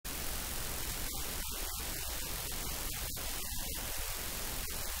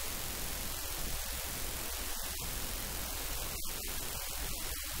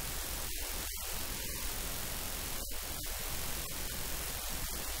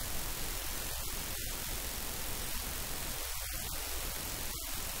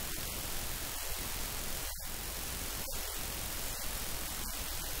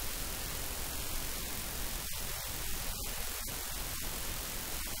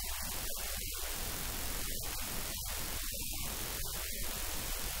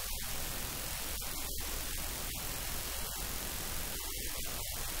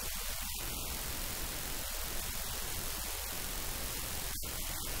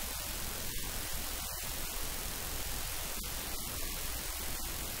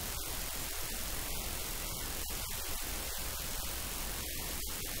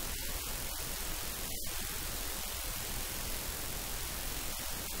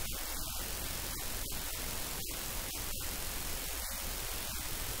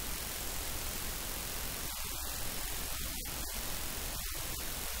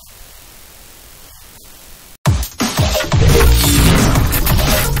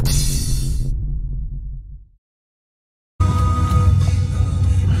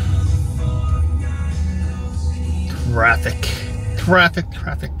Traffic.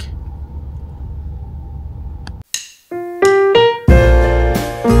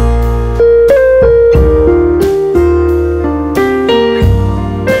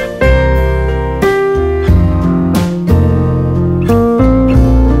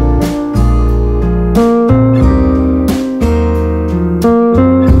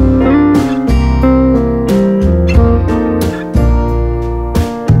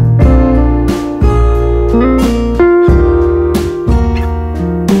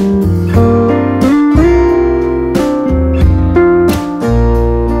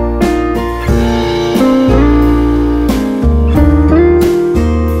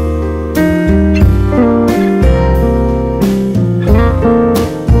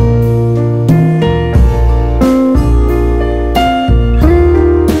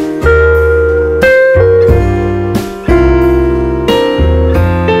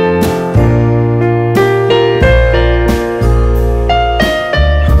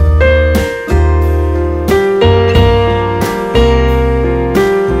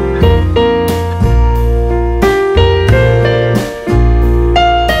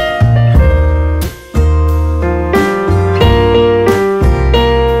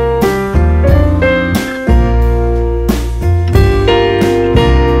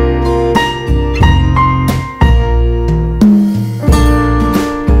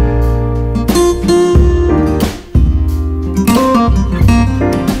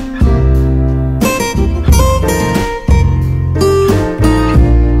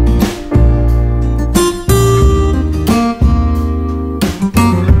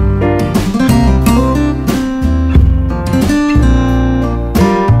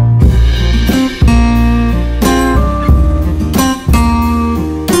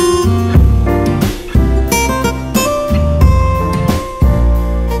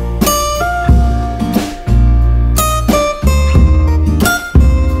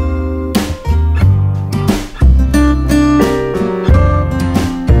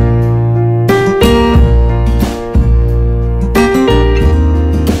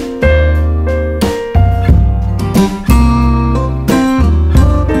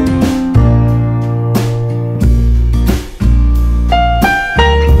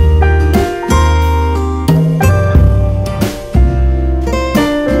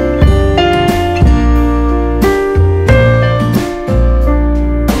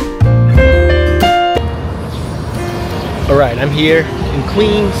 Alright, I'm here in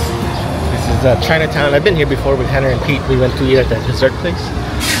Queens. This is Chinatown. I've been here before with Hannah and Pete. We went to eat at that dessert place.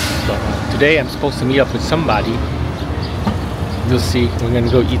 But today I'm supposed to meet up with somebody. You'll see. We're gonna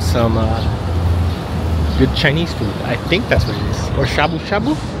go eat some good Chinese food. I think that's what it is. Or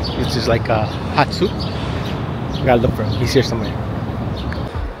shabu-shabu, which is like a hot soup. I gotta look for him. He's here somewhere.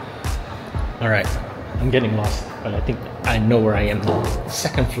 Alright, I'm getting lost, but I think I know where I am now.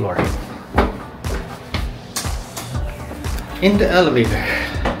 Second floor. In the elevator.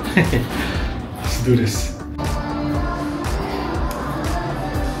 Let's do this.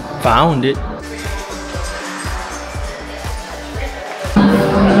 Found it.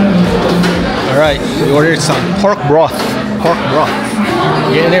 Alright, we ordered some pork broth.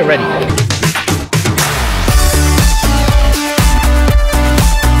 Getting it ready.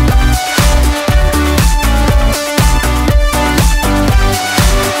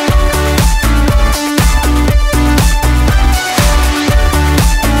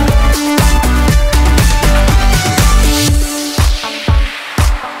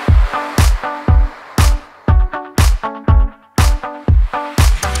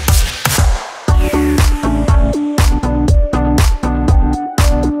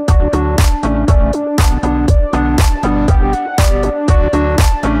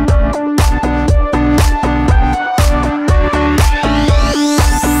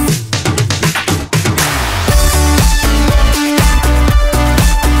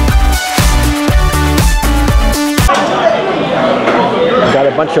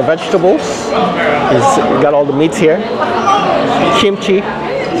 Bunch of vegetables. He's got all the meats here. Kimchi.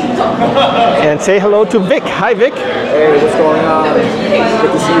 And say hello to Vic. Hi Vic. Hey, what's going on?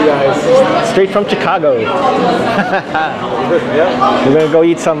 Good to see you guys. Straight from Chicago. Yeah. We're gonna go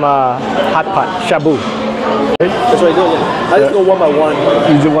eat some hot pot shabu. That's what I do. I just go one by one.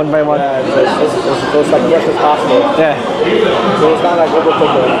 You do one by one? Yeah, it's like fresh as possible. Yeah. So it's not like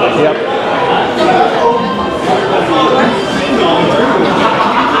overcooked. Yep.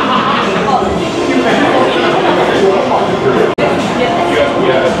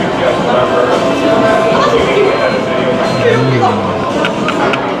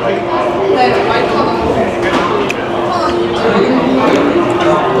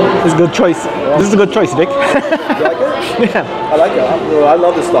 It's a good choice. This is a good choice, Vic. You like it? Yeah. I like it. I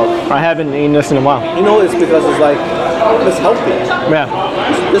love this stuff. I haven't eaten this in a while. You know, it's because it's like, it's healthy. Yeah.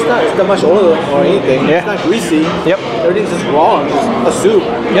 It's not much oil or anything. Yeah. It's not greasy. Yep. Everything's just raw. It's a soup.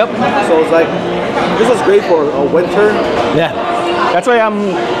 Yep. So it's like, this is great for a winter. Yeah. That's why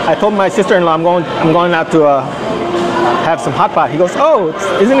I told my sister-in-law I'm going out to have some hot pot. He goes, oh,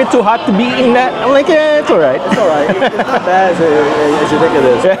 isn't it too hot to be eating that? I'm like, yeah, it's all right. It's all right. It's not bad as you think it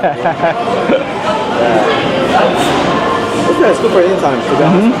is. Yeah. It's good for any time, to be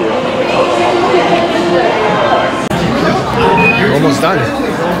honest with you. Almost done.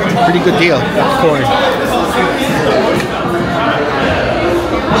 Pretty good deal. Corn.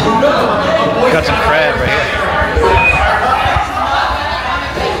 Got some crab right here.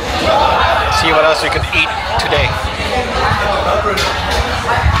 See what else we can eat today.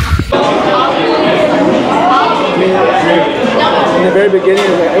 In the very beginning,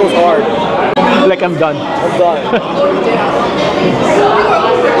 it was hard. Like I'm done. I'm done.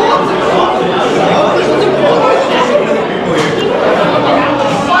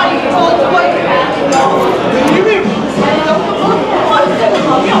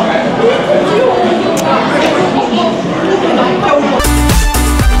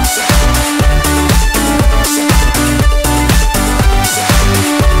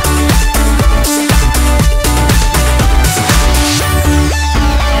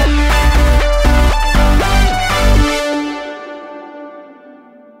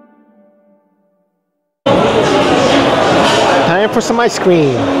 For some ice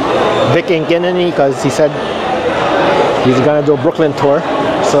cream. Vic ain't getting any because he said he's gonna do a Brooklyn tour,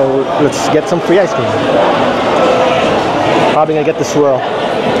 so let's get some free ice cream. Probably gonna get the swirl.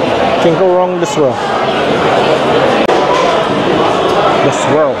 Can't go wrong with the swirl. The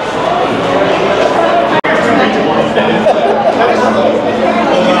swirl.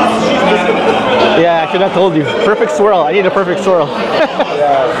 Yeah, I should have told you. Perfect swirl. I need a perfect swirl.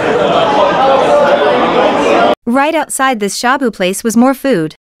 Right outside this shabu place was more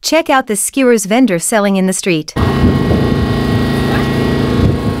food. Check out the skewers vendor selling in the street.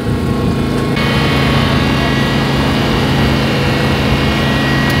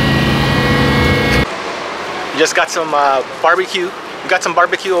 Just got some barbecue. We got some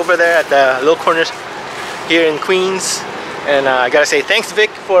barbecue over there at the Little Corners here in Queens. And I gotta say thanks,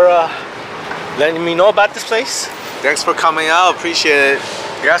 Vic, for letting me know about this place. Thanks for coming out. Appreciate it.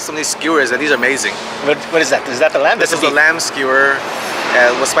 You got some of these skewers, and these are amazing. What is that? Is that the lamb? This is a lamb skewer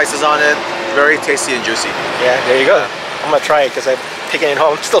with spices on it. Very tasty and juicy. Yeah, there you go. I'm gonna try it because I'm taking it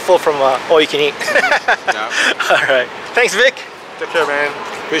home. I'm still full from all you can eat. Yeah. All right. Thanks, Vic. Take care, man.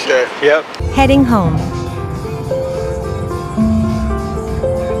 Appreciate it. Yep. Heading home.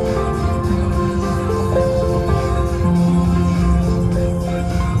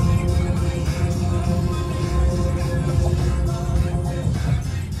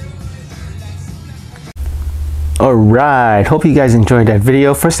 Alright, hope you guys enjoyed that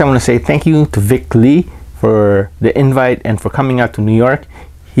video. First I want to say thank you to Vic Lee for the invite and for coming out to New York.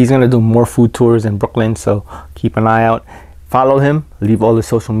 He's going to do more food tours in Brooklyn, so keep an eye out. Follow him, leave all the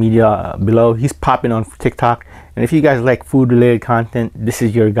social media below. He's popping on TikTok, and if you guys like food related content, this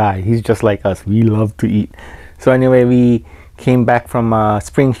is your guy. He's just like us. We love to eat. So anyway, we came back from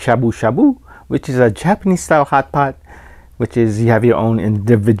Spring Shabu-Shabu, which is a Japanese style hot pot, which is you have your own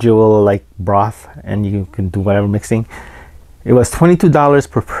individual like broth and you can do whatever mixing. It was $22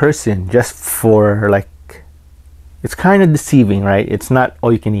 per person just for like, it's kind of deceiving, right? It's not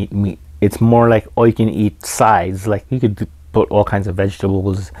all you can eat meat. It's more like all you can eat sides. Like you could put all kinds of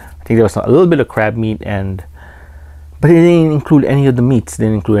vegetables. I think there was a little bit of crab meat but it didn't include any of the meats. It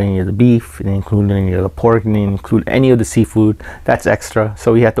didn't include any of the beef. It didn't include any of the pork. It didn't include any of the seafood. That's extra.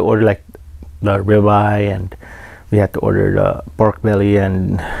 So we had to order like the ribeye and we had to order the pork belly,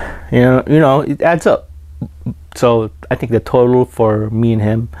 and you know it adds up. So I think the total for me and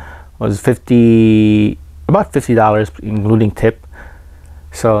him was about $50 including tip.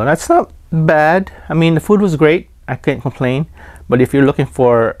 So that's not bad. I mean, the food was great. I can't complain. But if you're looking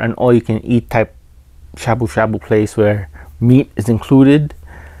for an all-you-can-eat type shabu-shabu place where meat is included,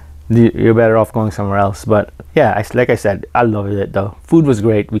 you're better off going somewhere else. But yeah, like I said, I loved it though. Food was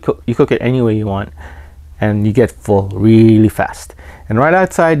great. You cook it any way you want, and you get full really fast. And right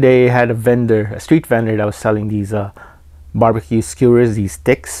outside they had a street vendor that was selling these barbecue skewers, these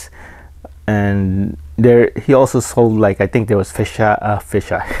sticks, and he also sold, like, I think there was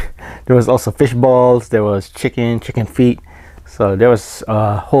there was also fish balls, there was chicken feet. So there was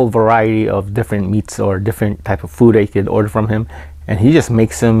a whole variety of different meats or different type of food that you could order from him, and he just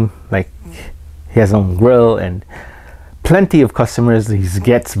makes them, like, he has his own grill and plenty of customers. He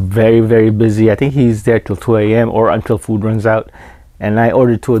gets very busy. I think he's there till 2 a.m. or until food runs out. And I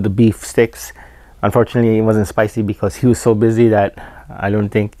ordered 2 of the beef sticks. Unfortunately, it wasn't spicy because he was so busy that I don't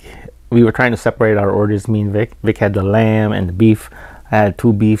think we were trying to separate our orders, me and Vic. Vic had the lamb and the beef. I had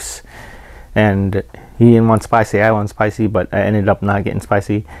 2 beefs, and he didn't want spicy. I want spicy, but I ended up not getting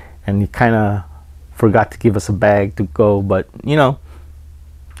spicy, and he kind of forgot to give us a bag to go. But you know,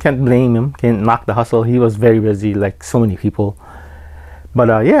 can't blame him. Can't knock the hustle. He was very busy, like so many people.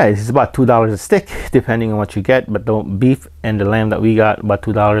 But yeah, it's about $2 a stick depending on what you get. But the beef and the lamb that we got, about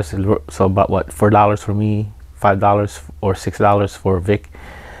 $2. So about what, $4 for me, $5 or $6 for Vic.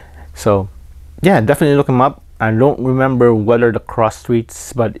 So yeah, definitely look him up. I don't remember what are the cross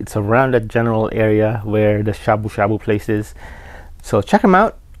streets, but it's around that general area where the shabu-shabu place is. So check him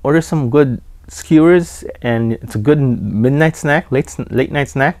out. Order some good skewers, and it's a good midnight snack, late night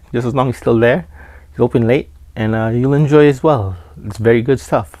snack, just as long as he's still there. He's open late, and you'll enjoy as well. It's very good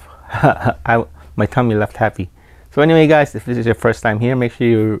stuff. My tummy left happy. So anyway, guys, if this is your first time here, make sure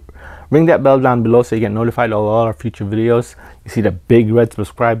you ring that bell down below so you get notified of all our future videos. You see the big red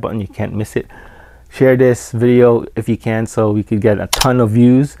subscribe button, you can't miss it. Share this video if you can so we could get a ton of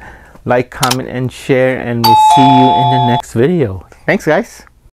views. Like, comment, and share, and we'll see you in the next video. Thanks, guys.